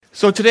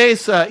So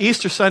today's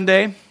Easter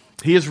Sunday.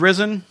 He is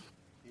risen.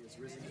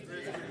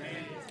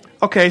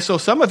 Okay, so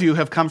some of you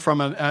have come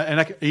from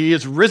he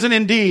is risen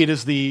indeed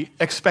is the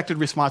expected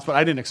response, but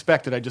I didn't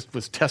expect it. I just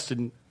was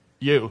testing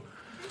you.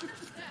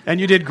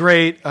 And you did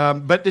great,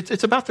 but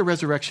it's about the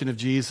resurrection of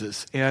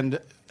Jesus. And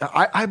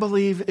I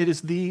believe it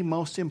is the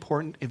most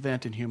important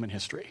event in human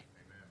history.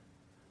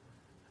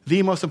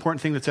 The most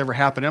important thing that's ever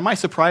happened. And it might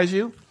surprise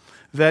you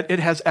that it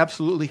has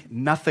absolutely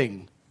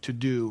nothing to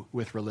do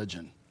with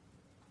religion.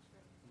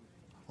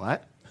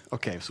 What?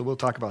 Okay, so we'll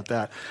talk about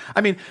that.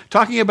 I mean,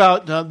 talking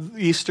about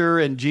Easter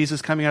and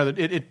Jesus coming out of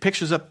it, it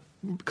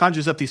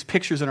conjures up these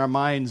pictures in our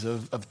minds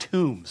of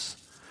tombs.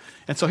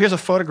 And so here's a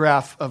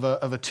photograph of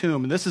a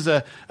tomb. And this is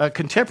a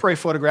contemporary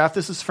photograph.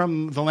 This is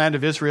from the land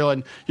of Israel.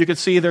 And you can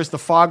see there's the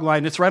fog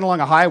line. It's right along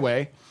a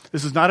highway.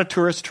 This is not a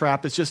tourist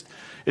trap. It's just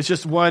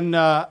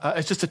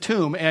a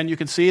tomb. And you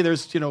can see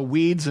there's,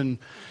 weeds and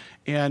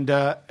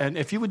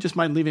if you would just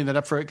mind leaving that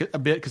up for a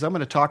bit, because I'm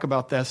going to talk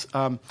about this.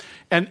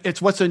 And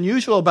what's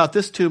unusual about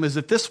this tomb is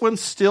that this one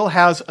still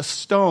has a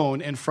stone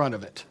in front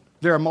of it.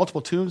 There are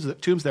multiple tombs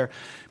there,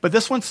 but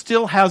this one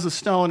still has a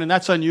stone, and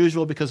that's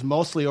unusual because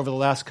mostly over the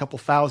last couple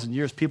thousand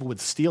years, people would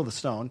steal the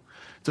stone.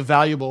 It's a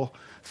valuable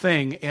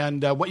thing,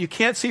 and what you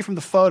can't see from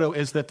the photo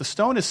is that the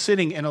stone is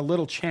sitting in a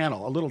little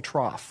channel, a little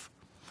trough,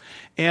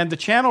 and the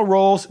channel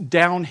rolls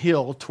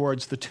downhill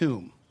towards the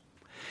tomb.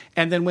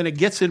 And then when it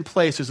gets in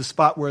place, there's a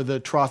spot where the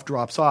trough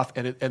drops off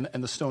and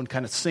the stone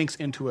kind of sinks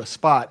into a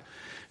spot.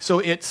 So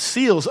it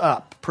seals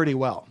up pretty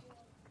well.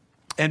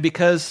 And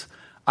because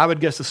I would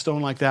guess a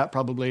stone like that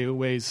probably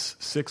weighs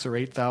 6,000 or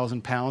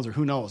 8,000 pounds, or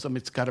who knows? I mean,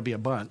 it's got to be a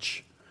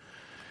bunch.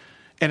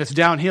 And it's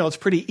downhill. It's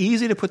pretty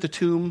easy to put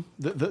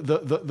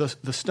the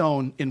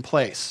stone in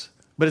place.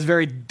 But it's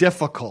very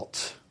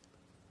difficult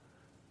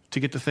to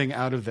get the thing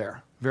out of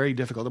there. Very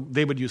difficult.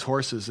 They would use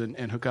horses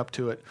and hook up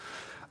to it.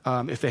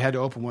 If they had to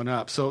open one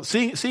up. So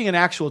seeing an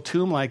actual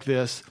tomb like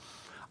this,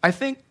 I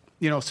think,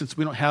 since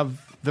we don't have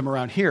them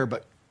around here,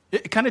 but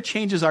it kind of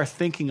changes our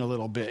thinking a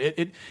little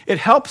bit. It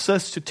helps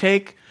us to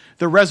take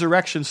the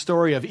resurrection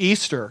story of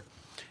Easter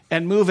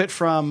and move it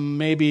from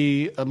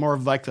maybe more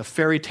of like the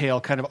fairy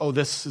tale kind of,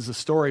 this is a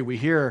story we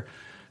hear,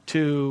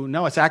 to,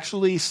 no, it's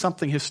actually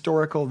something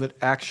historical that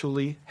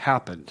actually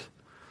happened.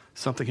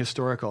 Something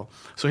historical.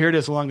 So here it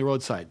is along the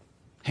roadside.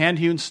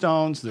 Hand-hewn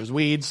stones, there's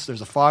weeds,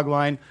 there's a fog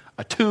line,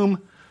 a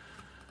tomb,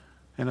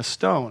 and a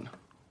stone.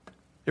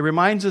 It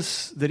reminds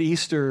us that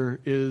Easter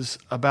is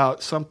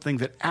about something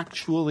that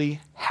actually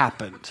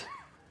happened.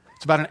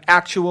 It's about an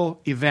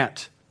actual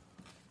event.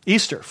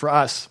 Easter, for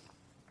us,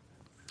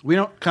 we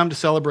don't come to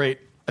celebrate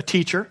a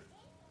teacher.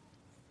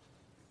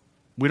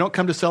 We don't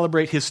come to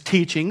celebrate his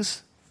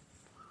teachings.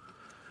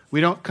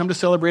 We don't come to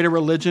celebrate a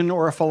religion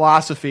or a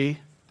philosophy.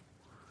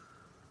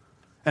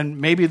 And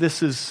maybe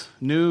this is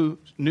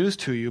news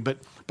to you, but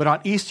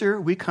on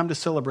Easter, we come to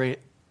celebrate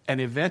an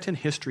event in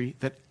history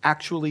that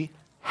actually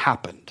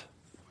happened.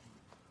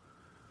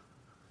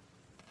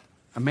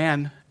 A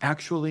man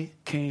actually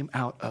came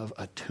out of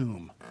a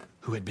tomb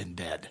who had been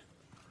dead.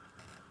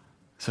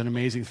 It's an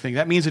amazing thing.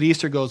 That means that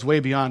Easter goes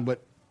way beyond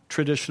what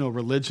traditional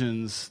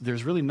religions,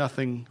 there's really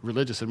nothing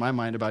religious in my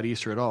mind about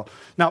Easter at all.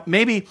 Now,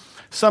 maybe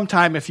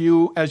sometime as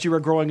you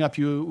were growing up,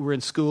 you were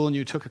in school and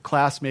you took a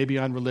class maybe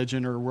on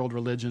religion or world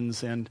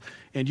religions, and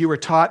you were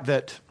taught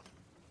that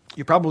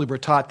you probably were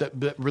taught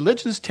that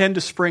religions tend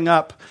to spring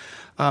up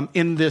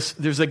in this.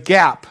 There's a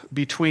gap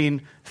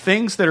between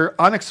things that are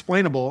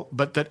unexplainable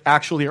but that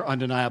actually are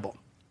undeniable.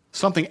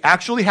 Something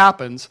actually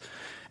happens,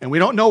 and we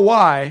don't know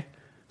why,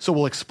 so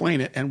we'll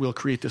explain it, and we'll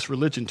create this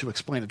religion to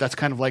explain it. That's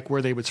kind of like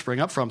where they would spring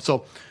up from.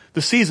 So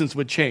the seasons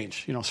would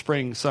change,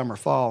 spring, summer,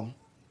 fall.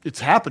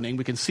 It's happening.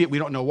 We can see it. We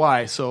don't know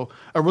why. So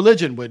a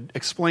religion would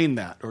explain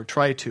that or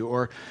try to,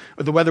 or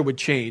the weather would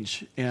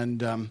change,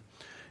 and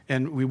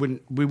we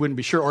wouldn't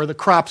be sure, or the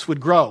crops would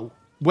grow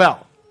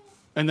well,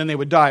 and then they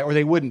would die, or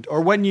they wouldn't,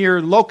 or one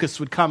year locusts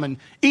would come and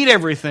eat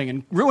everything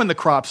and ruin the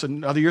crops,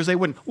 and other years they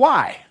wouldn't.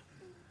 Why?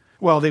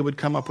 Well, they would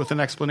come up with an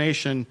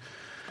explanation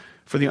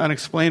for the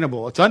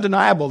unexplainable. It's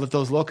undeniable that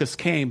those locusts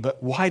came,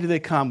 but why did they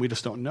come? We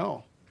just don't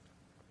know.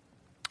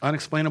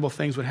 Unexplainable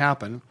things would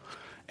happen,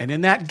 and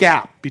in that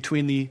gap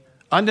between the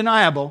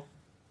undeniable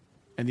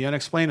and the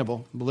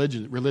unexplainable,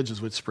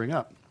 religions would spring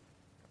up.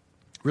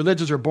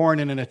 Religions are born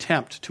in an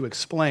attempt to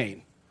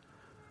explain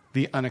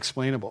the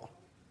unexplainable.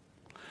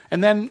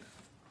 And then,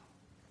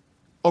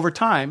 over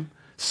time,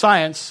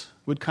 science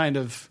would kind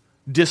of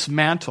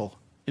dismantle,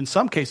 in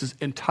some cases,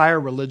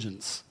 entire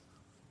religions.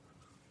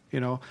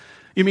 You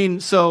mean,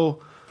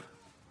 so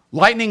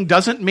lightning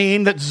doesn't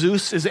mean that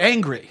Zeus is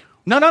angry.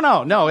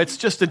 No. It's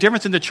just the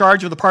difference in the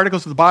charge of the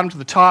particles from the bottom to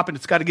the top, and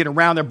it's got to get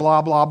around there,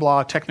 blah, blah,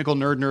 blah, technical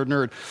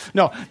nerd.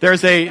 No,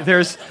 there's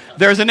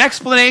an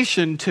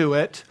explanation to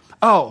it.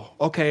 Oh,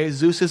 okay,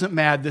 Zeus isn't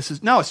mad.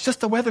 It's just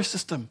the weather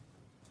system.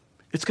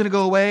 It's going to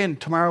go away, and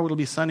tomorrow it'll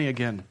be sunny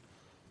again.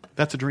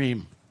 That's a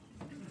dream.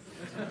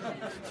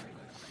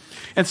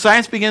 And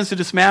science begins to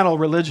dismantle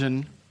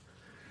religion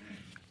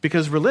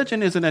because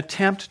religion is an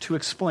attempt to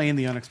explain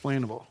the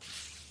unexplainable.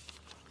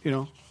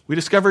 We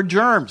discovered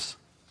germs.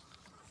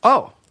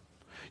 Oh,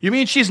 you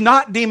mean she's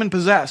not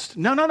demon-possessed?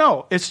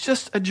 No. It's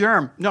just a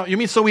germ. No, you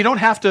mean so we don't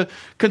have to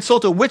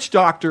consult a witch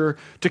doctor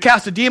to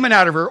cast a demon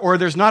out of her, or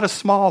there's not a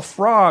small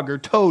frog or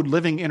toad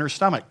living in her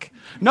stomach?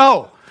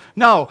 No,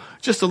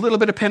 just a little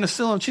bit of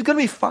penicillin. She's going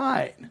to be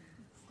fine.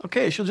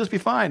 Okay, she'll just be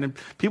fine. And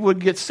people would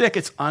get sick.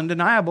 It's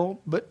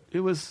undeniable, but it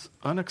was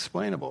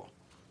unexplainable.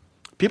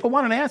 People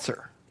want an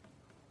answer.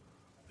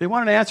 They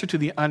want an answer to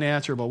the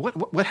unanswerable.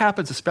 What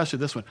happens, especially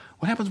this one?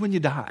 What happens when you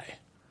die?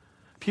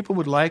 People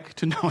would like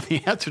to know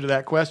the answer to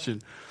that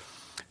question.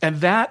 And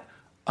that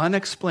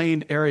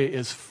unexplained area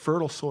is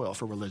fertile soil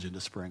for religion to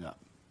spring up.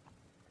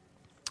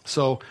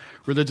 So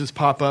religions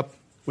pop up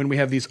when we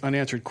have these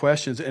unanswered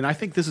questions. And I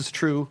think this is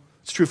true.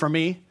 It's true for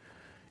me.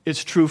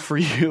 It's true for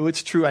you.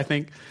 It's true, I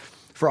think,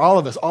 for all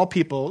of us, all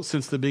people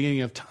since the beginning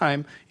of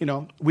time.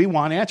 We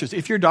want answers.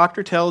 If your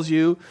doctor tells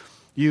you,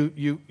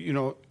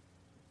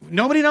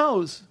 nobody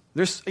knows.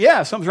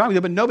 Something's wrong with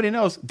you, but nobody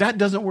knows. That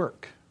doesn't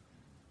work.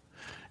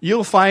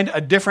 You'll find a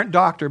different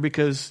doctor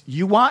because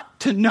you want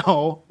to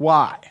know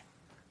why.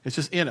 It's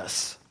just in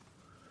us.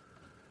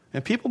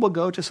 And people will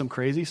go to some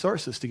crazy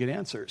sources to get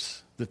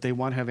answers that they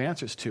want to have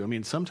answers to. I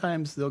mean,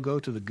 sometimes they'll go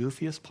to the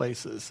goofiest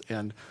places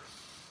and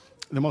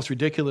the most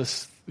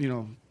ridiculous,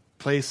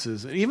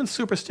 places, and even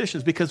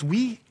superstitions, because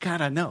we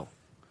gotta know.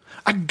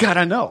 I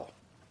gotta know.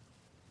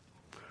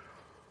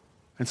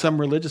 And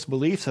some religious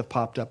beliefs have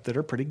popped up that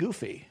are pretty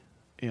goofy.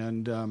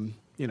 And,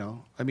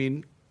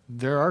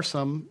 there are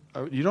some,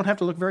 you don't have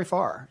to look very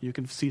far. You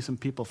can see some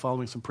people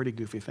following some pretty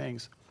goofy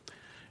things.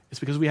 It's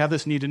because we have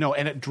this need to know,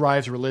 and it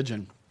drives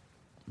religion.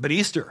 But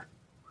Easter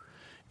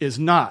is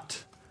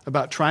not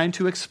about trying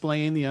to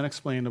explain the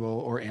unexplainable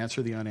or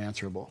answer the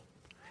unanswerable.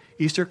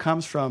 Easter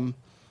comes from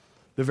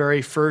the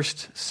very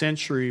first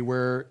century,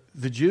 where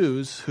the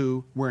Jews,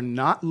 who were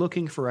not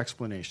looking for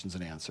explanations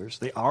and answers,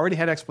 they already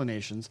had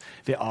explanations,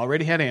 they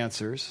already had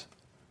answers.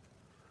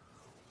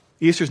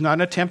 Easter is not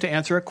an attempt to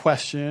answer a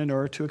question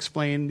or to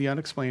explain the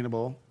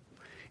unexplainable.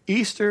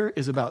 Easter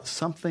is about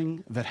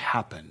something that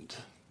happened,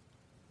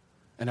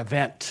 an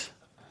event,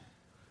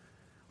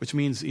 which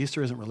means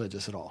Easter isn't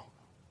religious at all.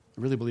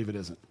 I really believe it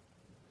isn't.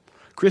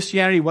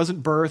 Christianity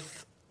wasn't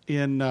birthed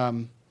in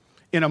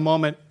a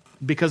moment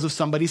because of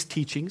somebody's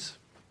teachings.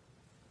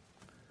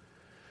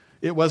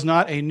 It was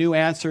not a new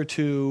answer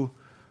to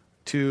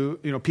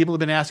people have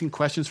been asking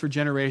questions for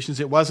generations.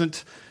 It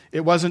wasn't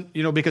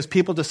because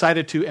people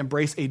decided to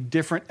embrace a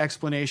different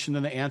explanation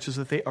than the answers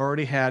that they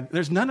already had.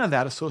 There's none of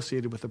that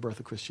associated with the birth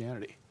of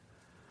Christianity.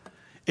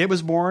 It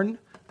was born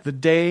the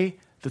day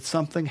that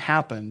something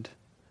happened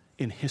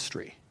in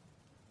history,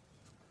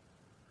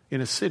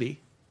 in a city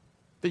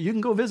that you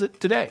can go visit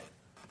today.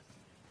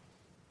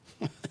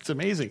 It's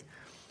amazing.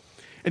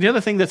 And the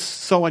other thing that's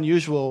so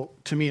unusual,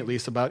 to me at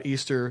least, about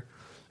Easter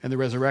and the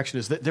resurrection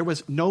is that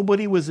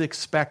nobody was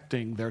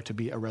expecting there to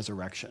be a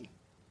resurrection.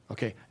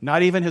 Okay,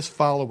 not even his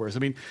followers. I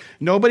mean,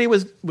 nobody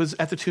was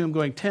at the tomb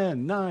going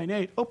 10, 9,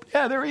 8. Oh,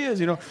 yeah, there he is.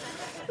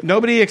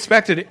 Nobody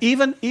expected it.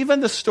 Even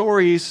the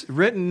stories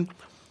written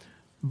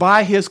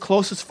by his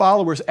closest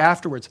followers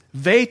afterwards,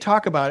 they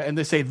talk about it and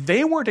they say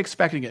they weren't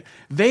expecting it.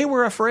 They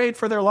were afraid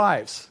for their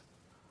lives.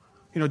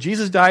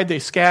 Jesus died. They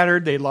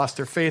scattered. They lost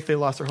their faith. They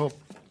lost their hope.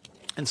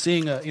 And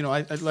seeing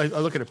I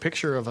look at a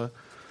picture of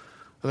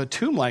a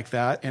tomb like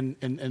that and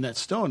that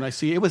stone, I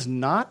see it was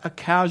not a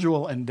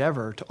casual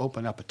endeavor to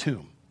open up a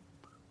tomb.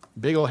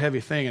 Big old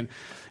heavy thing. And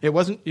it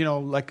wasn't,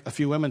 like a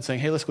few women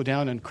saying, hey, let's go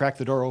down and crack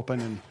the door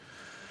open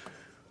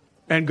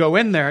and go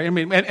in there. I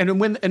mean, and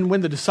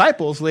when the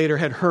disciples later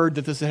had heard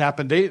that this had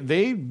happened, they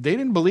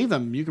didn't believe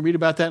them. You can read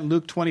about that in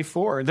Luke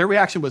 24. Their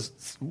reaction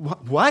was,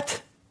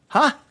 what?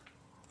 Huh?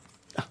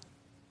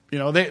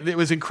 It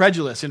was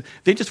incredulous, and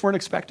they just weren't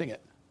expecting it.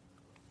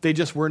 They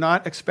just were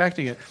not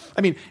expecting it.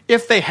 I mean,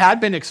 if they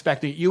had been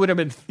expecting it, you would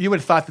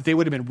have thought that they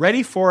would have been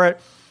ready for it.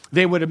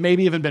 They would have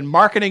maybe even been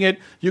marketing it.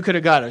 You could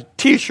have got a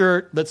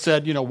T-shirt that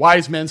said,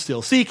 wise men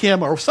still seek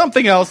him, or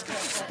something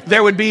else.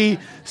 There would be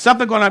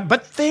something going on,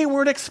 but they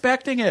weren't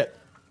expecting it.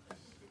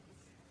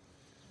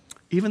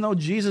 Even though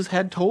Jesus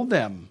had told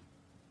them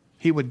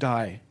he would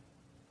die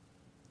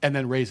and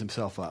then raise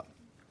himself up.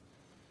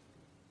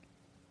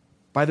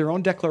 By their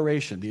own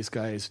declaration, these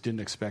guys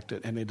didn't expect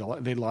it, and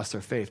they lost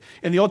their faith.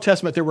 In the Old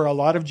Testament, there were a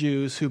lot of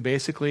Jews who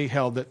basically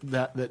held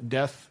that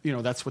death,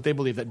 that's what they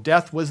believed, that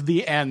death was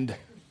the end.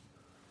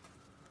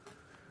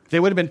 They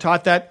would have been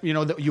taught that,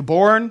 that you're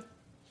born,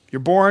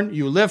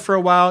 you live for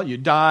a while, you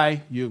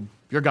die,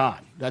 you're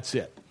gone. That's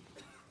it.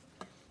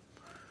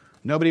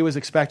 Nobody was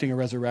expecting a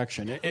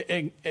resurrection,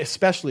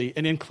 especially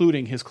and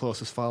including his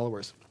closest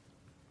followers.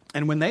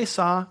 And when they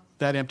saw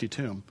that empty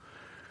tomb,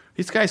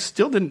 these guys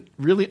still didn't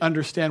really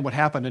understand what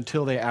happened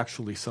until they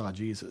actually saw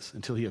Jesus,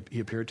 until he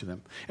appeared to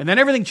them. And then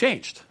everything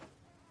changed.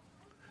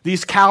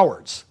 These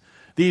cowards,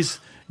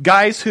 these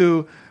guys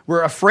who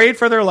were afraid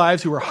for their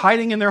lives, who were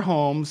hiding in their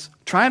homes,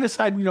 trying to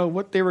decide,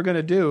 what they were going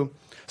to do,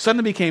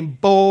 suddenly became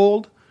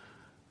bold,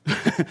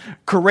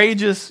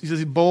 courageous,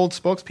 bold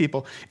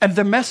spokespeople. And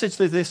the message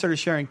that they started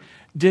sharing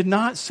did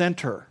not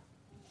center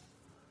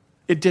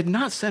It did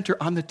not center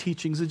on the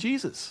teachings of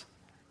Jesus.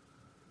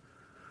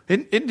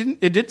 It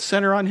didn't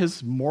center on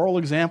his moral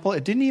example.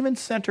 It didn't even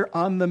center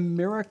on the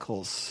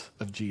miracles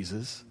of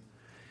Jesus.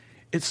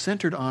 It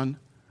centered on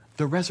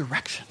the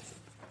resurrection.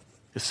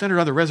 It centered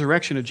on the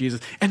resurrection of Jesus.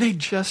 And they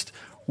just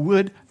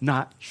would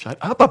not shut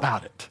up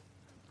about it.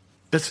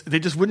 They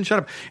just wouldn't shut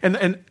up.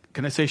 And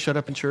can I say shut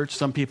up in church?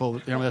 Some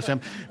people, that's them.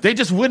 They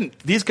just wouldn't.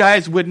 These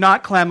guys would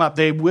not clam up.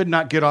 They would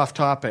not get off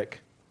topic.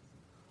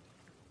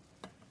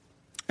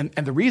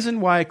 And the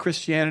reason why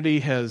Christianity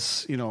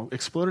has,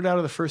 exploded out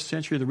of the first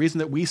century, the reason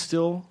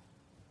that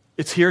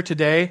it's here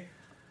today,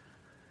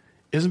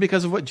 isn't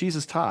because of what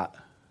Jesus taught.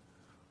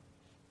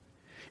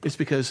 It's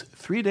because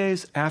 3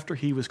 days after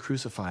he was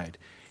crucified,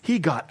 he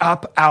got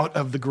up out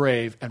of the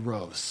grave and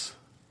rose.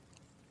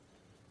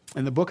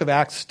 And the book of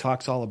Acts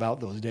talks all about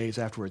those days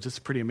afterwards. It's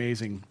pretty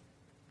amazing.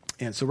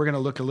 And so we're going to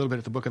look a little bit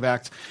at the book of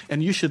Acts.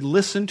 And you should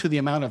listen to the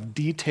amount of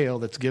detail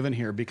that's given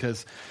here,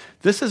 because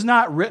this is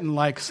not written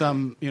like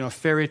some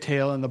fairy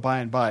tale in the by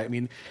and by. I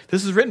mean,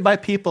 this is written by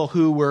people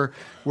who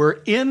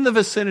were in the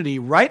vicinity,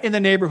 right in the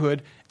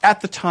neighborhood,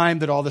 at the time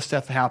that all this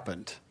stuff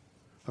happened.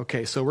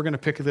 Okay, so we're going to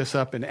pick this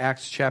up in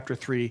Acts chapter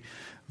 3,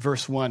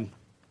 verse 1.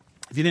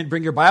 If you didn't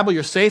bring your Bible,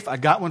 you're safe. I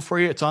got one for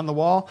you. It's on the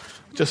wall.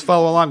 Just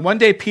follow along. One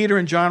day, Peter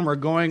and John were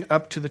going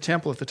up to the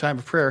temple at the time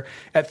of prayer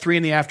at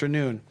 3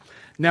 p.m.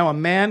 Now a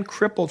man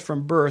crippled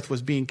from birth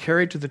was being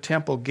carried to the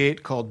temple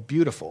gate called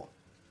Beautiful.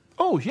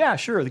 Oh, yeah,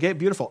 sure, the gate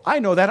Beautiful. I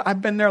know that.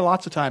 I've been there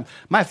lots of times.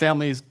 My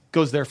family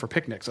goes there for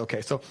picnics.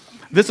 Okay, so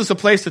this is a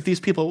place that these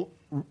people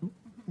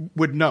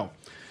would know.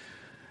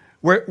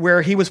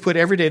 Where he was put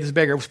every day, this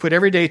beggar was put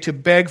every day to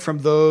beg from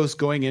those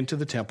going into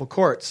the temple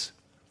courts.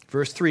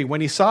 Verse 3,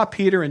 when he saw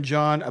Peter and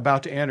John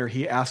about to enter,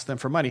 he asked them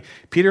for money.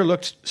 Peter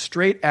looked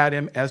straight at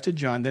him, as did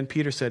John. Then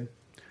Peter said,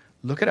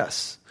 look at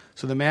us.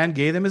 So the man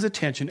gave them his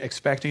attention,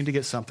 expecting to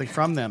get something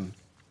from them.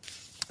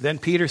 Then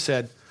Peter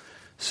said,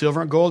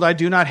 silver and gold I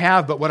do not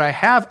have, but what I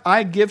have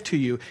I give to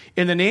you.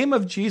 In the name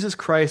of Jesus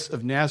Christ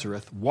of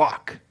Nazareth,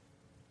 walk.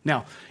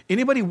 Now,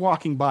 anybody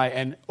walking by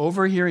and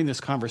overhearing this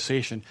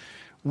conversation,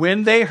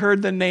 when they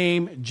heard the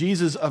name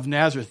Jesus of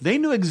Nazareth, they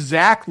knew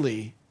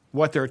exactly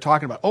what they were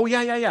talking about. Oh,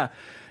 yeah.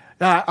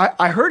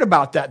 I heard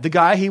about that. The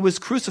guy, he was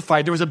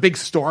crucified. There was a big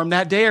storm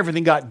that day.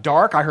 Everything got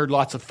dark. I heard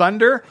lots of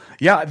thunder.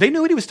 Yeah, they knew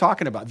what he was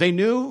talking about. They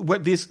knew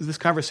what this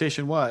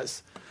conversation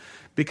was,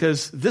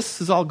 because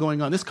this is all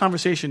going on. This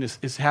conversation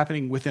is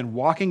happening within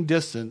walking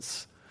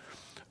distance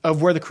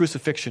of where the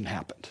crucifixion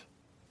happened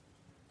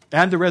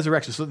and the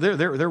resurrection. So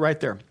they're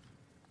right there.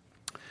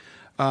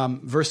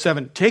 Verse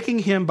 7, taking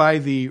him by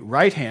the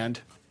right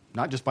hand,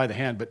 not just by the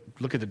hand, but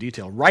look at the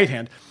detail, right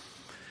hand,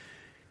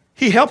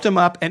 he helped him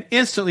up, and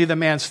instantly the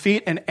man's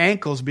feet and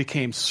ankles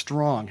became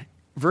strong.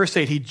 Verse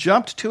 8, he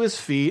jumped to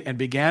his feet and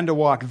began to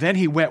walk. Then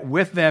he went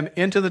with them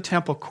into the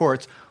temple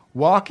courts,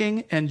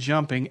 walking and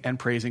jumping and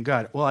praising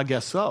God. Well, I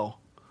guess so.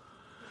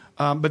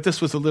 But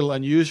this was a little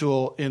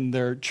unusual in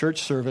their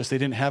church service. They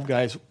didn't have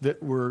guys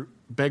that were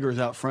beggars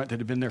out front that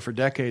had been there for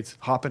decades,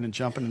 hopping and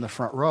jumping in the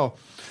front row.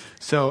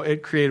 So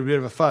it created a bit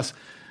of a fuss.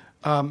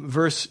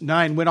 Verse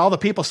 9, when all the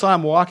people saw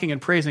him walking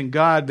and praising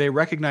God, they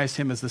recognized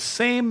him as the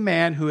same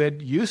man who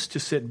had used to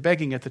sit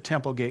begging at the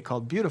temple gate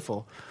called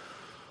Beautiful.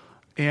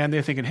 And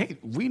they're thinking, hey,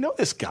 we know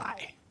this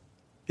guy.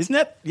 Isn't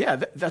that? Yeah,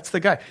 that's the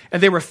guy.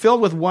 And they were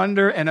filled with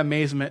wonder and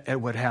amazement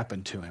at what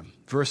happened to him.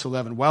 Verse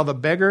 11, while the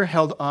beggar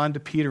held on to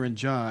Peter and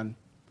John,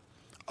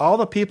 all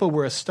the people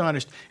were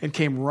astonished and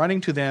came running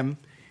to them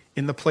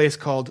in the place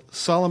called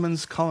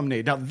Solomon's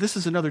Colonnade. Now, this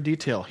is another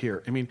detail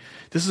here. I mean,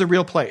 this is a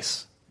real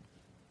place.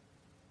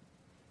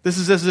 This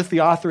is as if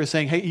the author is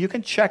saying, hey, you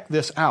can check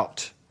this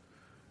out.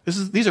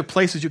 These are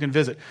places you can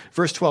visit.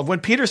 Verse 12, when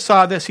Peter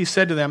saw this, he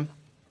said to them,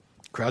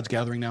 crowd's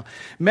gathering now,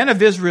 men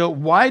of Israel,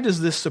 why does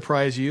this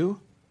surprise you?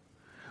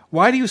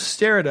 Why do you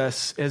stare at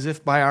us as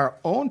if by our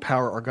own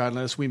power or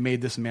godliness we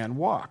made this man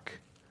walk?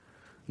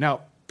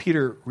 Now,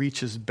 Peter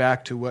reaches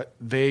back to what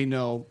they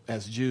know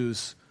as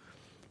Jews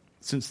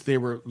since they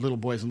were little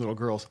boys and little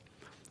girls.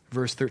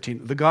 Verse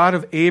 13, the God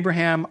of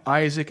Abraham,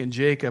 Isaac, and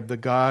Jacob, the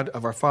God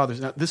of our fathers.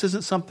 Now, this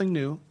isn't something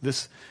new.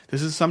 This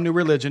is some new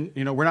religion.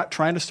 We're not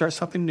trying to start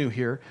something new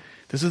here.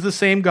 This is the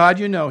same God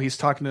he's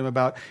talking to them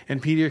about.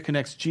 And Peter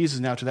connects Jesus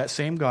now to that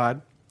same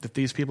God that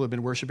these people have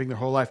been worshiping their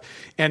whole life.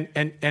 And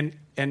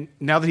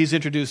now that he's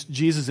introduced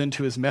Jesus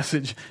into his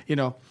message,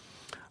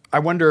 I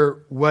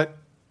wonder what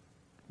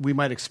we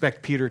might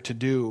expect Peter to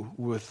do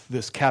with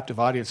this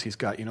captive audience he's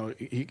got.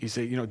 He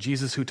said,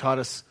 Jesus who taught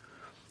us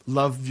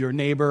love your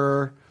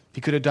neighbor. He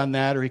could have done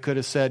that, or he could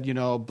have said,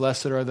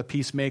 blessed are the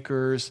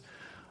peacemakers.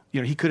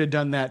 He could have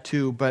done that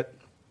too, but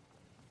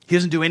he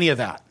doesn't do any of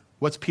that.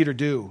 What's Peter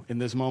do in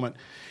this moment?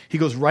 He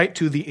goes right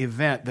to the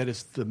event that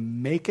is the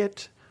make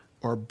it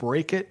or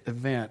break it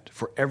event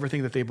for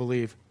everything that they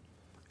believe.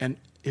 And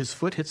his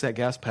foot hits that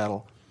gas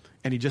pedal,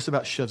 and he just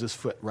about shoves his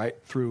foot right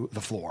through the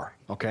floor.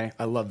 Okay?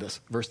 I love this.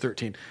 Verse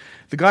 13.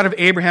 The God of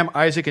Abraham,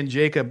 Isaac, and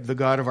Jacob, the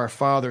God of our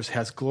fathers,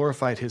 has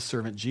glorified his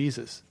servant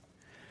Jesus.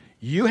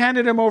 You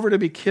handed him over to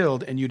be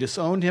killed, and you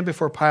disowned him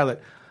before Pilate,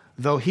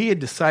 though he had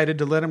decided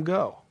to let him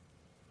go.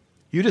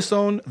 You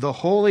disown the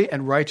holy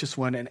and righteous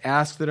one and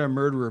ask that a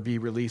murderer be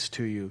released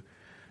to you.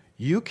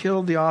 You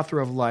killed the author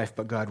of life,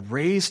 but God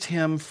raised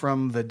him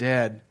from the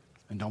dead.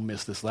 And don't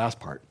miss this last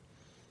part.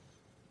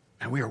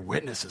 And we are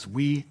witnesses.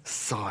 We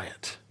saw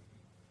it.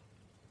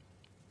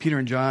 Peter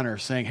and John are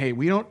saying, hey,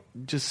 we don't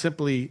just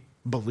simply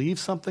believe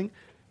something.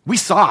 We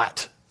saw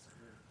it.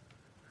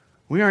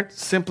 We aren't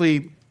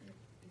simply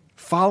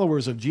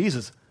followers of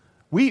Jesus.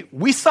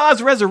 We saw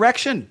his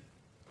resurrection.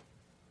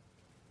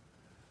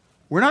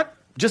 We're not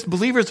just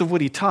believers of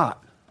what he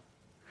taught.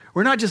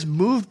 We're not just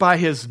moved by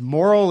his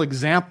moral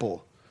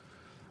example.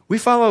 We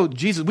follow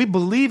Jesus. We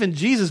believe in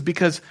Jesus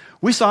because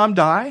we saw him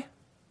die.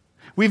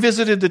 We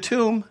visited the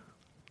tomb.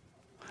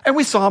 And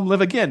we saw him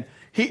live again.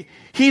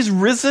 He's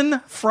risen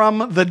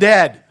from the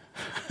dead.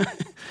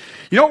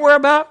 You know what we're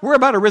about? We're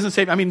about a risen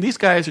Savior. I mean, these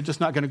guys are just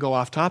not going to go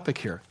off topic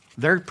here.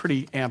 They're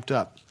pretty amped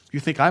up. You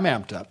think I'm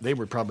amped up. They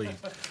were probably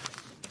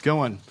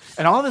going.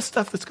 And all this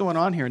stuff that's going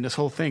on here in this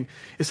whole thing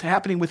is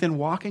happening within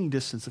walking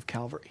distance of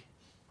Calvary.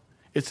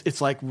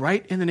 It's like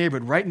right in the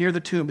neighborhood, right near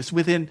the tomb. It's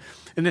within,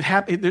 and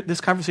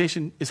this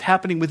conversation is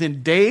happening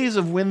within days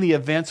of when the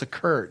events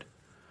occurred.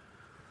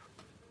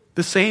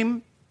 The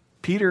same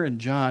Peter and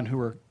John who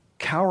were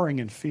cowering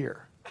in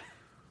fear.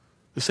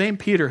 The same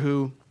Peter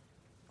who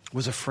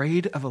was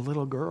afraid of a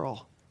little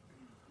girl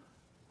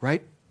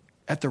right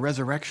at the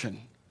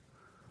resurrection.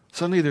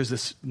 Suddenly there's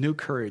this new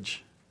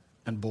courage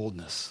and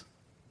boldness.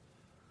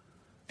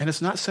 And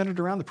it's not centered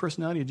around the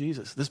personality of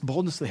Jesus. This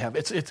boldness they have,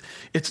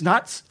 it's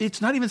not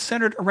even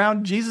centered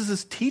around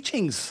Jesus'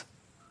 teachings.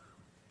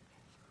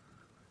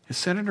 It's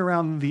centered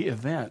around the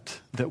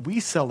event that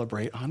we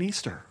celebrate on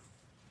Easter.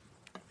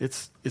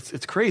 It's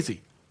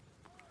crazy.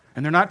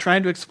 And they're not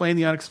trying to explain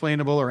the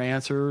unexplainable or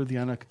answer the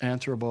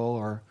unanswerable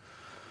or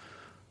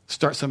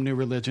start some new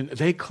religion.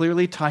 They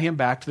clearly tie him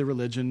back to the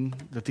religion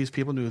that these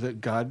people knew, that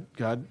God,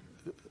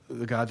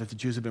 the God that the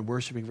Jews had been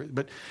worshiping.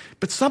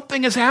 But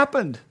something has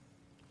happened.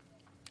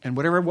 And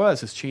whatever it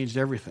was has changed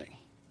everything.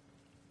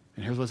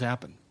 And here's what's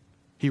happened.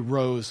 He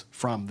rose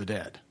from the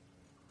dead.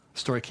 The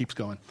story keeps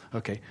going.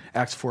 Okay,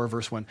 Acts 4,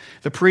 verse 1.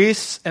 The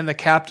priests and the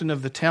captain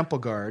of the temple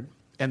guard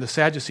and the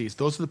Sadducees,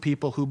 those are the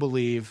people who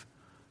believe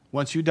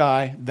once you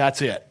die,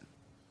 that's it.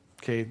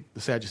 Okay,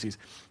 the Sadducees.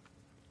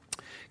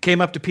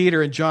 Came up to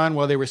Peter and John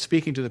while they were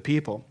speaking to the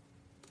people.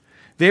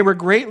 They were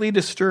greatly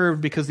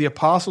disturbed because the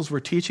apostles were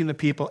teaching the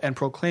people and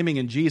proclaiming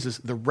in Jesus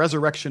the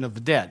resurrection of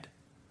the dead.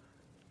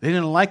 They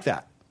didn't like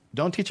that.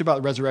 Don't teach about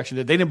the resurrection.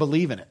 They didn't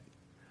believe in it.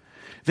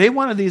 They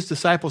wanted these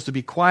disciples to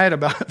be quiet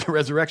about the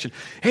resurrection.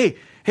 Hey,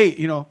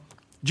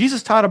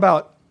 Jesus taught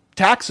about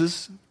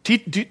taxes.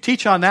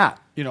 Teach on that,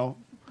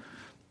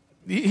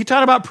 He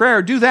taught about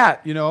prayer. Do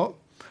that,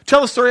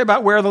 Tell a story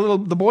about where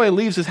the boy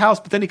leaves his house,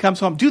 but then he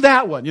comes home. Do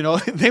that one,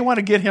 They want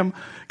to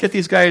get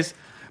these guys,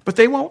 but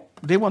they will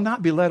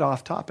not be led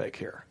off topic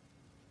here.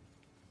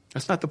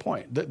 That's not the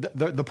point.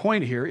 The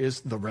point here is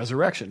the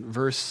resurrection.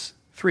 Verse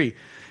 3.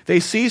 They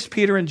seized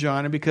Peter and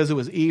John, and because it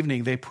was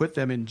evening, they put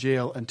them in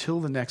jail until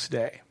the next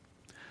day.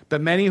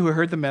 But many who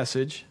heard the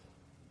message,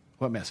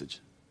 what message?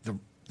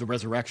 The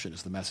resurrection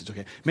is the message,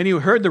 okay. Many who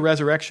heard the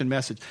resurrection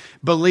message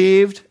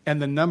believed,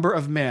 and the number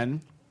of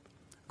men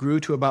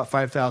grew to about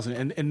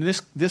 5,000. And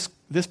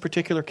this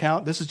particular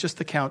count, this is just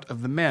the count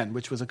of the men,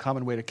 which was a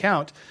common way to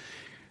count.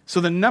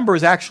 So the number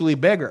is actually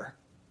bigger.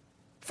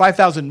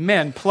 5,000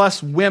 men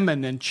plus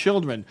women and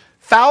children.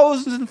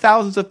 Thousands and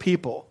thousands of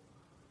people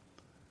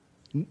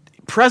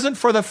present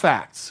for the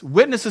facts,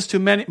 witnesses to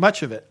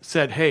much of it,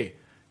 said, hey,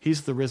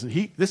 he's the risen.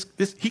 He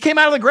came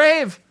out of the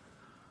grave.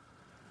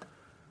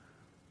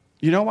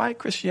 You know why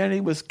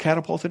Christianity was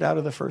catapulted out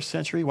of the first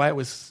century? Why it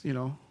was,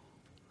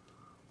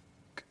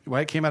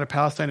 why it came out of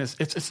Palestine?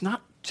 It's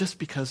not just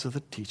because of the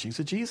teachings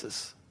of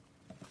Jesus.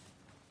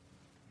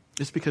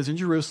 It's because in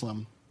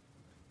Jerusalem,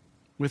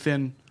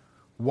 within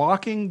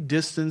walking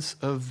distance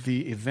of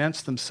the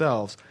events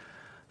themselves,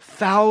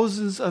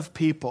 thousands of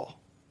people,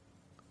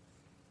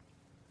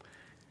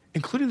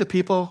 including the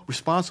people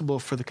responsible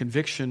for the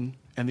conviction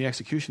and the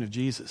execution of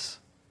Jesus,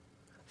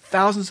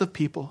 thousands of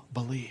people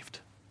believed.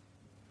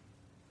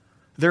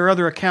 There are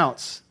other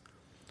accounts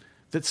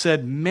that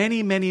said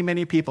many, many,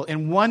 many people,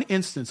 in one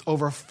instance,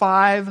 over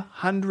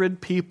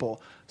 500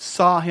 people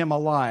saw him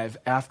alive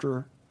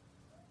after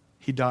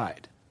he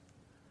died.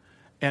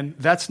 And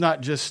that's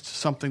not just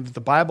something that the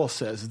Bible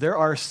says. There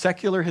are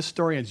secular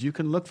historians, you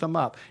can look them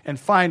up and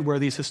find where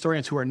these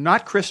historians who are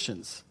not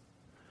Christians,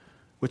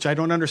 which I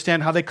don't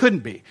understand how they couldn't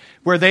be,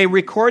 where they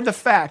record the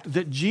fact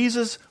that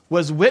Jesus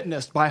was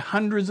witnessed by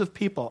hundreds of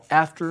people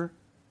after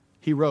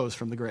he rose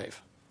from the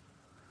grave.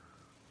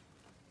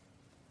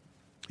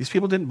 These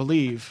people didn't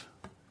believe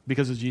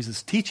because of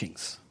Jesus'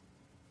 teachings.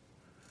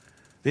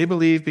 They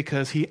believed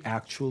because he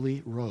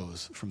actually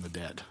rose from the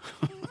dead.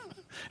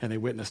 And they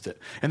witnessed it.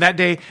 And that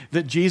day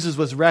that Jesus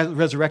was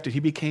resurrected, he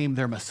became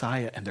their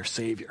Messiah and their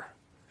Savior.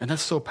 And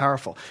that's so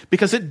powerful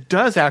because it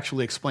does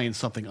actually explain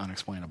something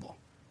unexplainable.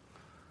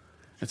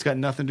 It's got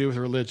nothing to do with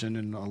religion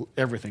and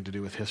everything to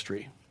do with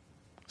history.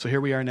 So here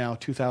we are now,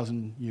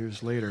 2,000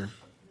 years later,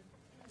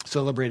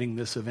 celebrating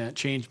this event,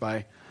 changed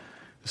by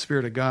the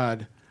Spirit of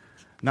God,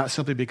 not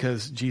simply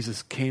because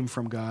Jesus came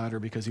from God or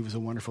because he was a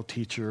wonderful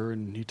teacher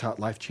and he taught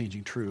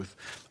life-changing truth.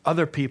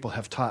 Other people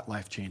have taught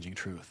life-changing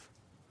truth.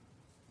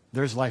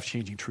 There's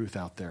life-changing truth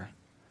out there.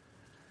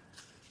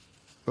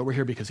 But we're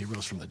here because he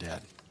rose from the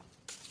dead.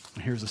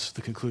 And here's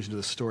the conclusion of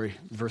the story,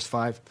 verse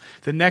 5.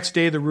 The next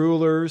day, the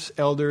rulers,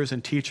 elders,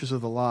 and teachers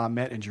of the law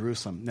met in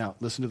Jerusalem. Now,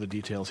 listen to the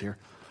details here.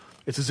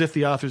 It's as if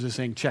the authors are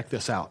saying, check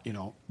this out,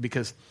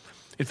 because,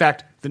 in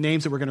fact, the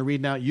names that we're going to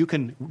read now, you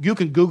can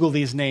Google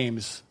these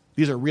names.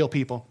 These are real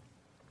people.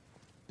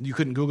 You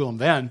couldn't Google them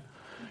then.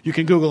 You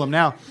can Google them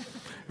now.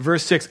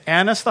 Verse 6,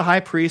 Annas the high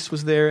priest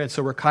was there, and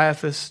so were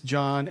Caiaphas,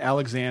 John,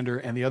 Alexander,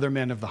 and the other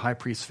men of the high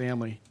priest's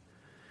family.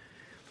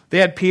 They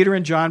had Peter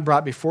and John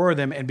brought before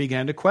them and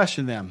began to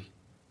question them.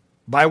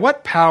 By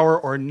what power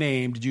or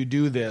name did you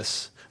do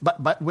this?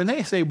 But when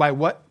they say by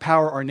what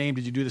power or name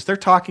did you do this, they're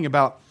talking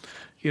about,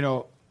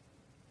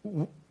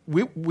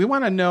 we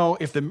want to know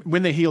if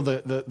when they heal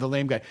the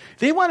lame guy.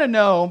 They want to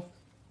know,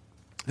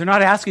 they're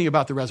not asking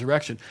about the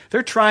resurrection.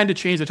 They're trying to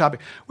change the topic.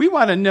 We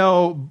want to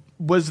know,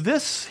 was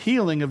this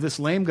healing of this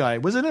lame guy,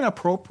 was it an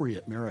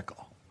appropriate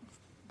miracle?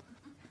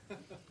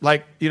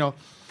 Like, the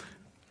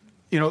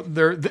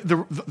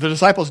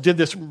disciples did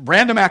this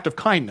random act of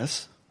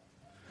kindness,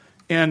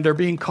 and they're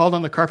being called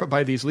on the carpet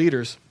by these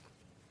leaders.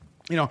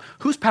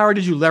 Whose power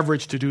did you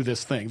leverage to do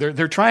this thing?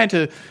 They're trying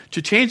to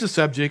change the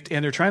subject,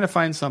 and they're trying to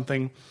find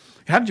something.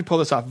 How did you pull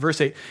this off? Verse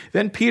 8,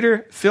 Then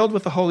Peter, filled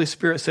with the Holy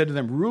Spirit, said to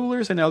them,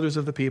 Rulers and elders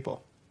of the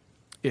people,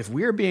 if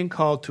we are being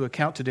called to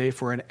account today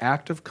for an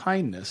act of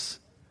kindness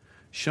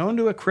shown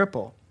to a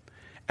cripple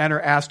and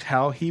are asked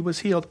how he was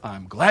healed,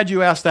 I'm glad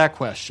you asked that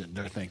question,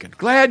 they're thinking.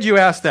 Glad you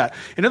asked that.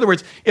 In other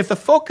words, if the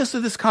focus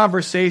of this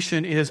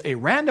conversation is a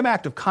random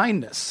act of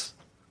kindness,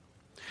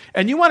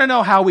 and you want to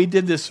know how we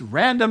did this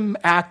random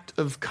act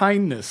of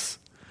kindness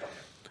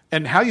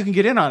and how you can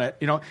get in on it,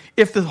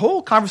 if the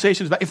whole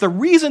conversation is about, if the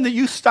reason that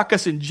you stuck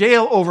us in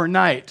jail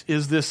overnight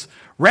is this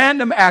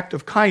random act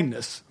of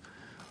kindness,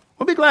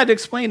 we'll be glad to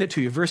explain it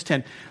to you. Verse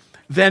 10,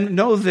 Then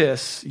know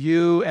this,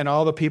 you and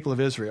all the people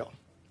of Israel.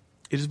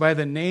 It is by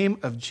the name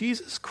of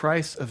Jesus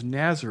Christ of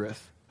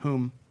Nazareth,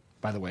 whom,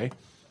 by the way,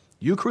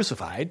 you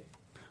crucified.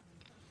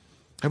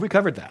 Have we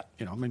covered that?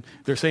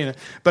 They're saying that.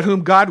 But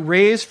whom God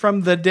raised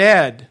from the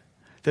dead,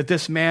 that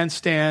this man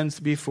stands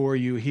before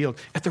you healed.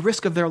 At the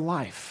risk of their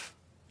life,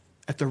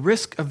 at the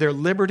risk of their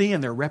liberty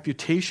and their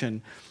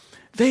reputation,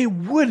 they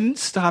wouldn't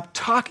stop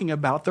talking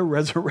about the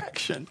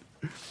resurrection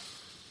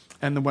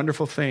and the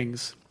wonderful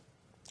things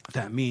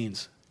that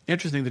means.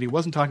 Interesting that he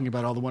wasn't talking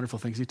about all the wonderful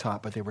things he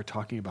taught, but they were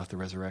talking about the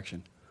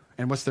resurrection.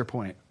 And what's their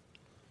point?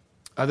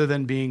 Other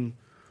than being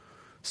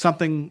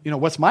something,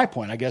 what's my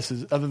point, I guess,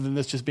 is other than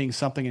this just being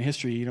something in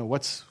history,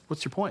 what's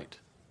your point?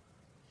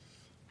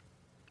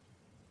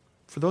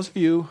 For those of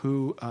you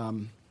who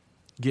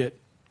get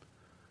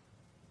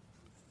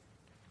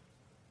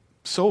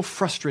so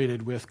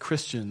frustrated with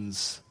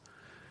Christians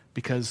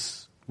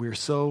because we're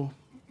so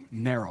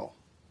narrow,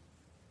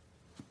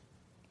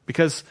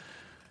 because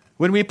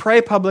when we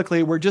pray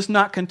publicly, we're just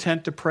not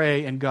content to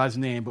pray in God's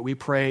name, but we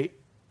pray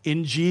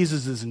in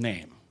Jesus'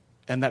 name,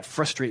 and that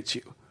frustrates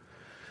you.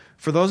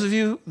 For those of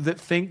you that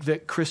think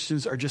that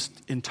Christians are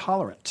just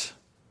intolerant,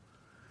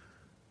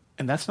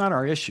 and that's not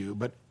our issue,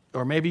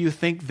 or maybe you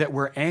think that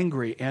we're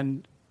angry,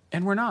 and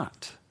we're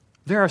not.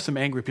 There are some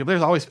angry people.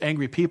 There's always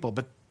angry people,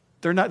 but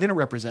they don't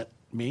represent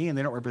me, and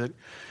they don't represent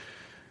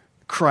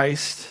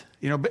Christ.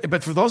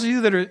 But for those of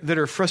you that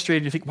are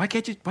frustrated, you think, why do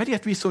you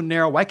have to be so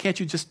narrow? Why can't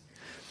you just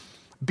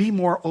be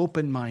more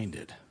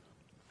open-minded?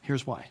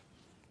 Here's why.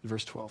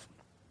 Verse 12.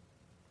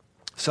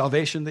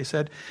 Salvation, they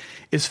said,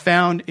 is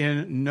found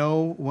in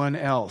no one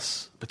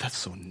else. But that's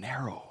so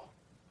narrow.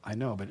 I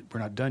know, but we're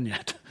not done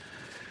yet.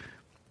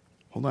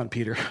 Hold on,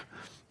 Peter.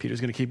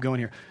 Peter's going to keep going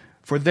here.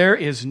 For there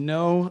is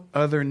no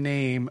other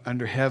name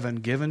under heaven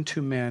given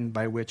to men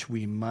by which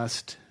we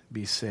must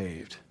be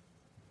saved.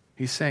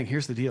 He's saying,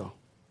 here's the deal.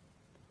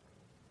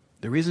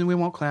 The reason we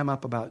won't clam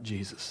up about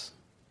Jesus,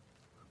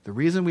 the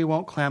reason we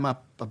won't clam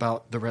up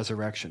about the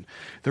resurrection,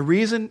 the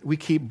reason we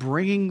keep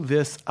bringing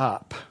this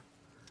up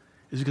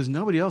is because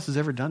nobody else has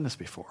ever done this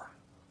before.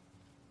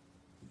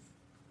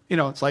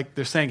 It's like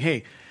they're saying,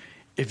 hey,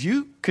 if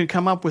you can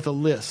come up with a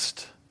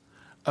list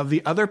of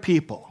the other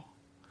people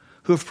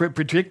who have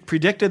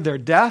predicted their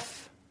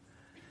death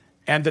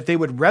and that they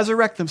would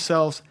resurrect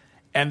themselves,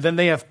 and then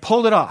they have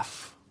pulled it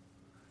off,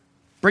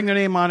 bring their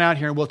name on out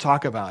here and we'll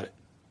talk about it.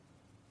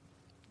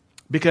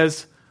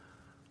 Because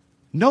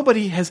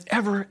nobody has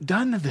ever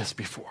done this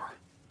before.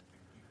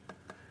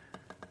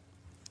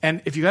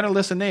 And if you got a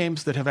list of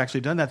names that have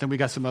actually done that, then we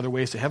got some other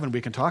ways to heaven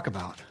we can talk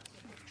about.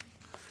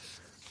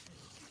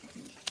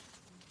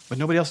 But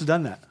nobody else has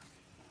done that.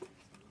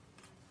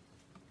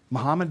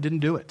 Muhammad didn't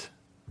do it.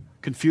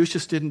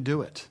 Confucius didn't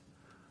do it.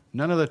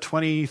 None of the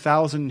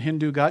 20,000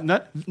 Hindu gods,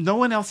 no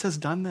one else has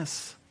done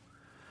this.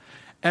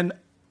 And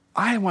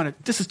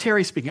this is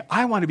Terry speaking,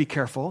 I want to be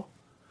careful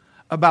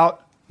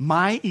about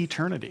my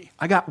eternity.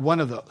 I got one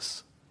of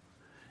those.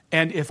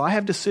 And if I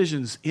have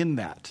decisions in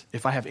that,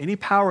 if I have any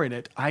power in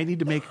it, I need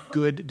to make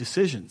good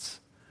decisions.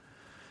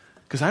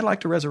 Because I'd like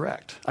to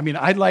resurrect. I mean,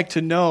 I'd like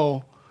to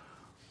know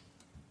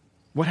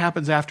what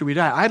happens after we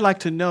die. I'd like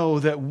to know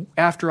that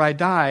after I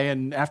die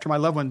and after my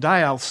loved one die,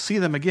 I'll see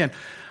them again.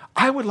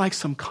 I would like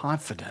some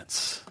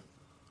confidence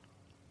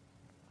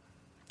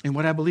in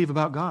what I believe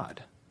about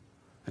God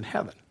and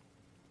heaven.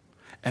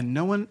 And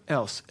no one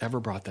else ever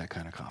brought that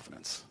kind of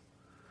confidence.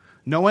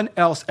 No one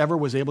else ever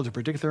was able to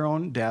predict their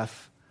own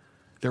death,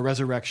 their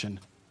resurrection,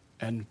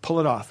 and pull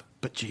it off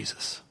but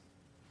Jesus.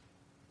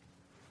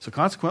 So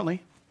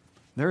consequently,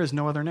 there is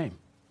no other name.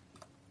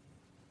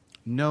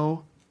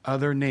 No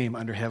other name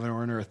under heaven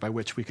or on earth by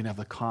which we can have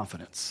the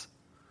confidence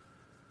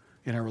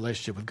in our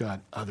relationship with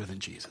God other than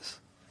Jesus.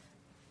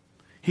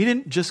 He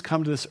didn't just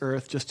come to this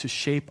earth just to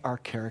shape our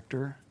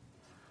character.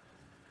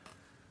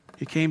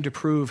 He came to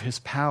prove his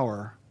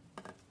power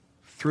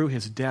through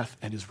his death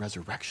and his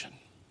resurrection.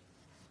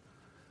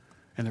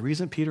 And the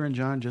reason Peter and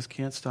John just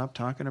can't stop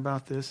talking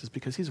about this is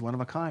because he's one of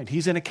a kind.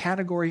 He's in a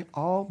category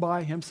all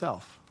by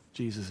himself,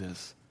 Jesus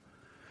is.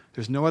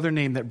 There's no other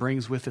name that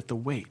brings with it the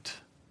weight,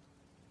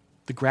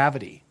 the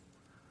gravity,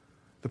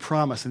 the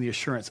promise, and the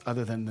assurance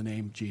other than the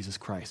name Jesus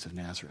Christ of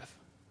Nazareth.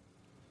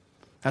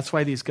 That's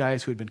why these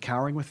guys who had been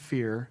cowering with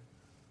fear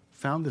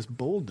found this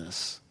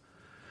boldness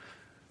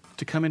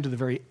to come into the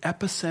very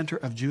epicenter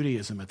of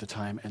Judaism at the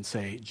time and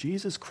say,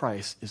 Jesus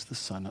Christ is the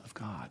Son of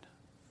God.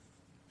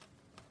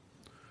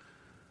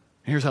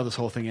 And here's how this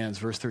whole thing ends,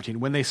 verse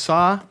 13. When they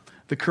saw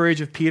the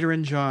courage of Peter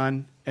and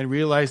John and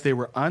realized they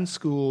were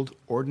unschooled,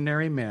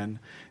 ordinary men,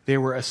 they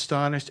were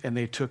astonished and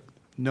they took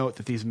note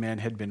that these men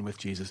had been with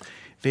Jesus.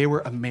 They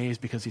were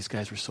amazed because these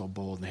guys were so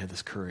bold and they had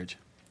this courage.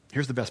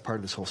 Here's the best part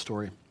of this whole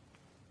story.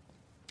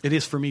 It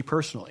is for me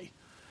personally.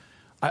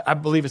 I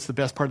believe it's the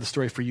best part of the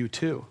story for you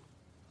too.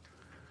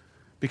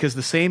 Because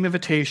the same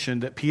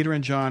invitation that Peter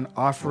and John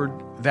offered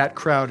that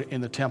crowd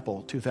in the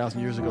temple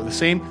 2,000 years ago, the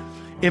same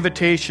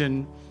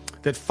invitation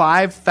that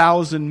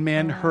 5,000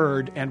 men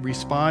heard and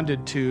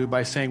responded to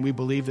by saying, we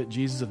believe that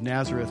Jesus of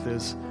Nazareth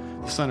is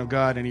the Son of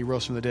God and he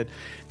rose from the dead.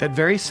 That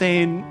very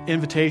same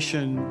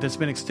invitation that's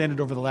been extended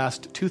over the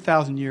last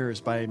 2,000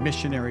 years by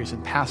missionaries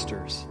and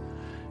pastors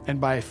and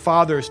by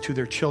fathers to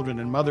their children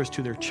and mothers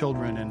to their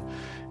children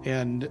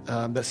and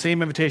that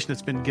same invitation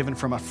that's been given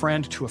from a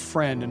friend to a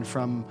friend and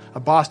from a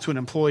boss to an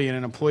employee and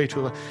an employee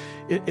to a...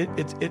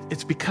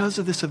 It's because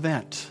of this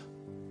event,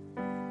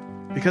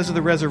 because of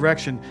the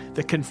resurrection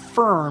that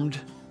confirmed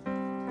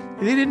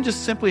he didn't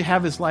just simply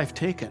have his life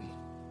taken,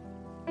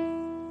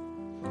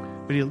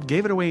 but he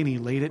gave it away and he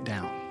laid it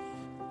down.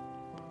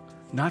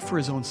 Not for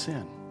his own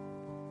sin,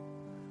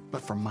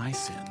 but for my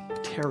sin,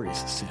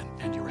 Terry's sin,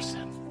 and your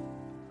sin.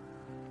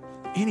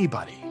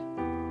 Anybody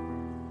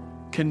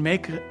can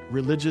make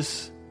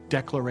religious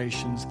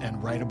declarations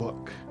and write a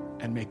book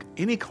and make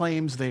any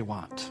claims they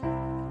want.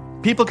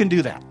 People can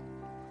do that,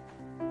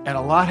 and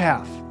a lot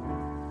have.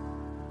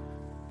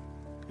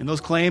 And those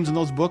claims and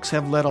those books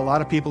have led a lot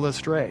of people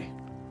astray.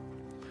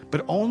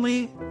 But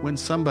only when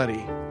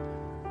somebody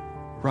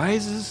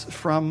rises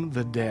from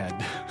the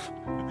dead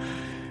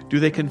do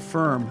they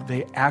confirm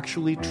they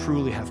actually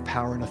truly have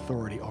power and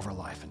authority over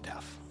life and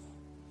death.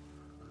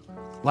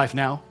 Life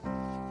now,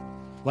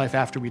 life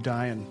after we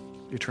die, and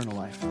eternal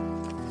life.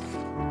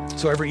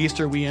 So every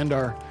Easter we end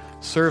our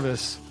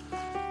service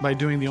by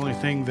doing the only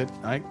thing that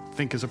I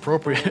think is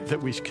appropriate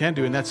that we can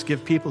do, and that's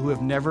give people who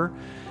have never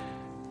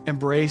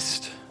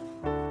embraced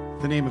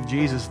the name of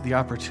Jesus the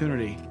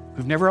opportunity,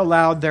 who've never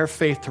allowed their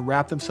faith to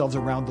wrap themselves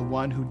around the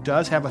one who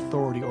does have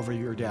authority over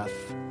your death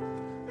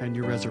and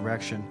your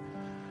resurrection.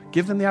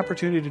 Give them the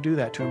opportunity to do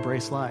that, to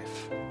embrace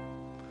life.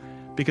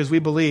 Because we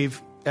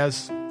believe,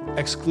 as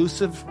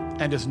exclusive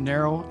and as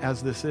narrow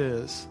as this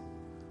is,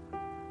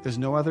 there's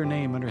no other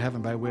name under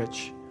heaven by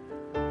which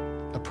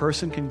a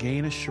person can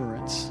gain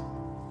assurance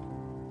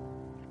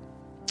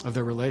of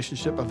their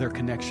relationship, of their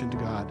connection to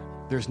God.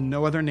 There's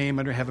no other name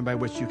under heaven by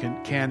which you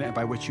can and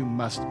by which you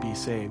must be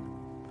saved.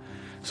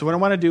 So what I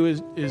want to do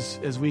is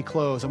as we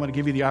close, I want to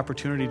give you the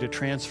opportunity to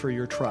transfer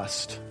your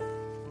trust.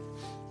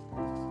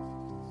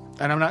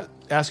 And I'm not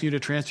asking you to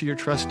transfer your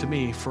trust to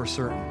me for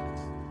certain.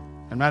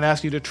 I'm not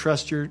asking you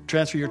to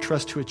transfer your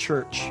trust to a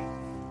church.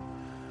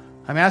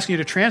 I'm asking you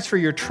to transfer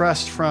your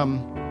trust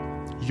from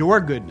your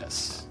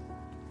goodness,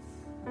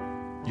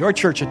 your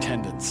church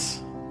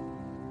attendance,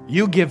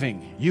 you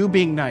giving, you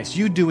being nice,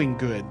 you doing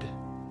good,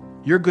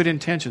 your good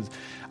intentions.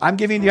 I'm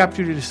giving you the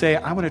opportunity to say,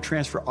 I want to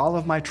transfer all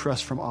of my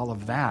trust from all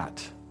of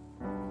that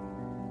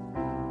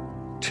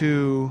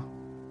to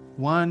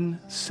one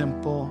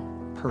simple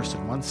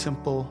person, one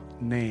simple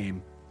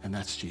name, and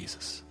that's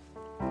Jesus.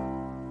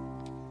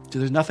 So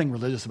there's nothing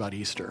religious about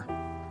Easter.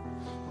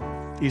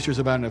 Easter is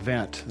about an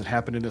event that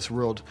happened in this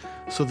world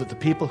so that the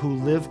people who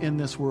live in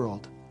this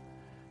world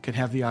can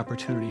have the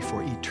opportunity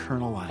for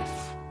eternal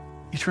life.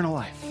 Eternal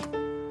life.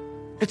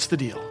 It's the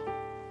deal.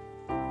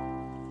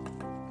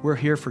 We're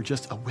here for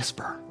just a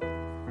whisper.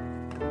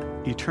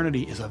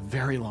 Eternity is a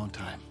very long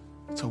time.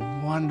 It's a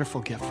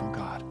wonderful gift from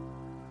God.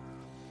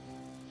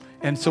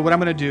 And so what I'm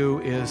going to do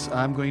is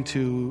I'm going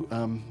to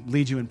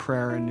lead you in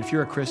prayer. And if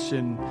you're a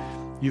Christian,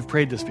 you've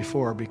prayed this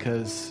before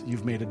because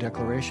you've made a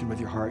declaration with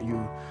your heart.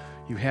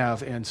 You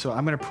have. And so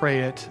I'm going to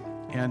pray it.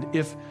 And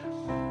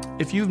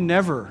if you've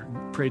never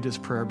prayed this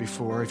prayer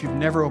before, if you've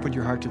never opened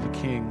your heart to the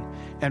King,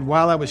 and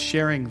while I was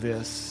sharing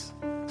this,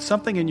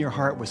 something in your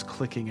heart was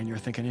clicking and you're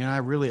thinking, I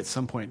really at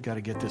some point got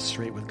to get this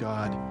straight with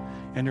God.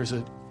 And there's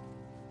a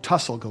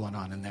tussle going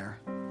on in there.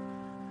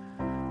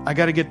 I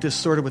got to get this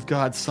sorted with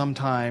God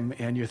sometime,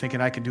 and you're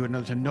thinking I can do it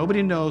another time.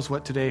 Nobody knows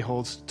what today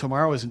holds.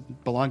 Tomorrow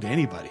doesn't belong to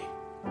anybody.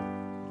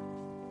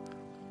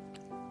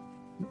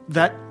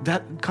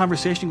 That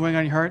conversation going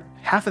on in your heart,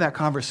 half of that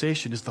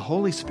conversation is the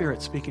Holy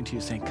Spirit speaking to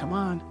you, saying, come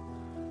on,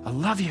 I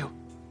love you.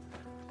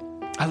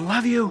 I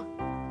love you.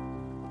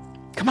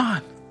 Come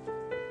on.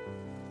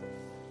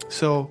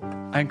 So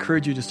I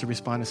encourage you just to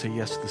respond and say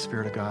yes to the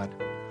Spirit of God.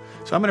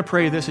 So I'm going to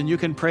pray this, and you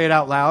can pray it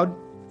out loud.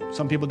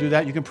 Some people do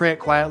that. You can pray it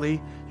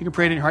quietly. You can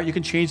pray it in your heart. You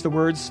can change the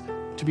words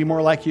to be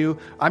more like you.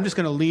 I'm just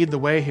going to lead the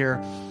way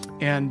here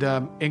and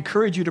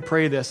encourage you to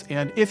pray this.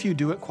 And if you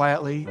do it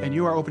quietly and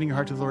you are opening your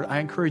heart to the Lord, I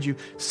encourage you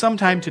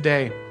sometime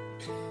today,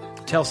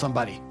 tell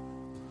somebody.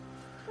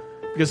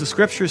 Because the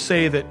scriptures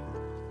say that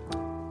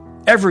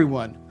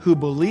everyone who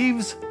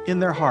believes in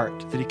their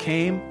heart that he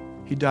came,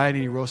 he died,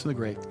 and he rose from the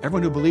grave,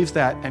 everyone who believes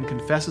that and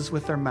confesses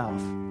with their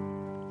mouth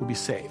will be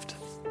saved.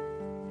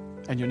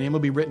 And your name will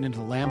be written into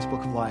the Lamb's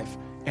Book of Life.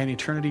 And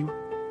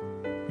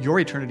your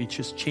eternity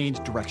just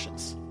changed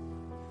directions.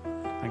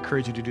 I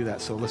encourage you to do that.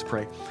 So let's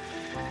pray.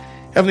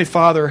 Heavenly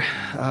Father,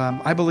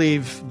 I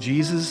believe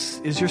Jesus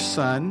is your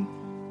Son.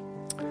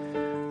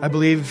 I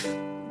believe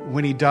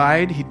when he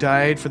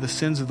died for the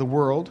sins of the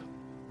world.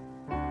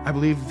 I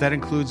believe that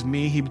includes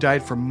me. He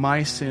died for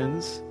my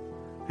sins,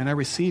 and I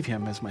receive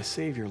him as my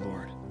Savior,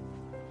 Lord.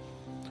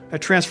 I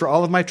transfer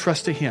all of my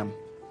trust to him,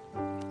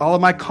 all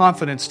of my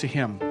confidence to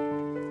him.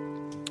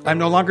 I'm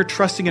no longer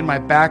trusting in my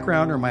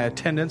background or my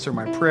attendance or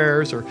my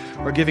prayers or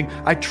giving.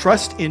 I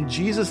trust in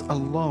Jesus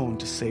alone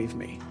to save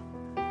me,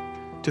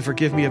 to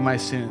forgive me of my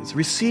sins.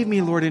 Receive me,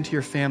 Lord, into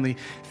your family.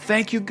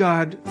 Thank you,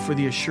 God, for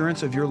the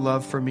assurance of your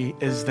love for me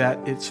is that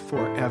it's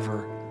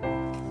forever.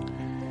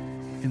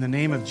 In the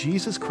name of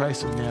Jesus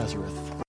Christ of Nazareth.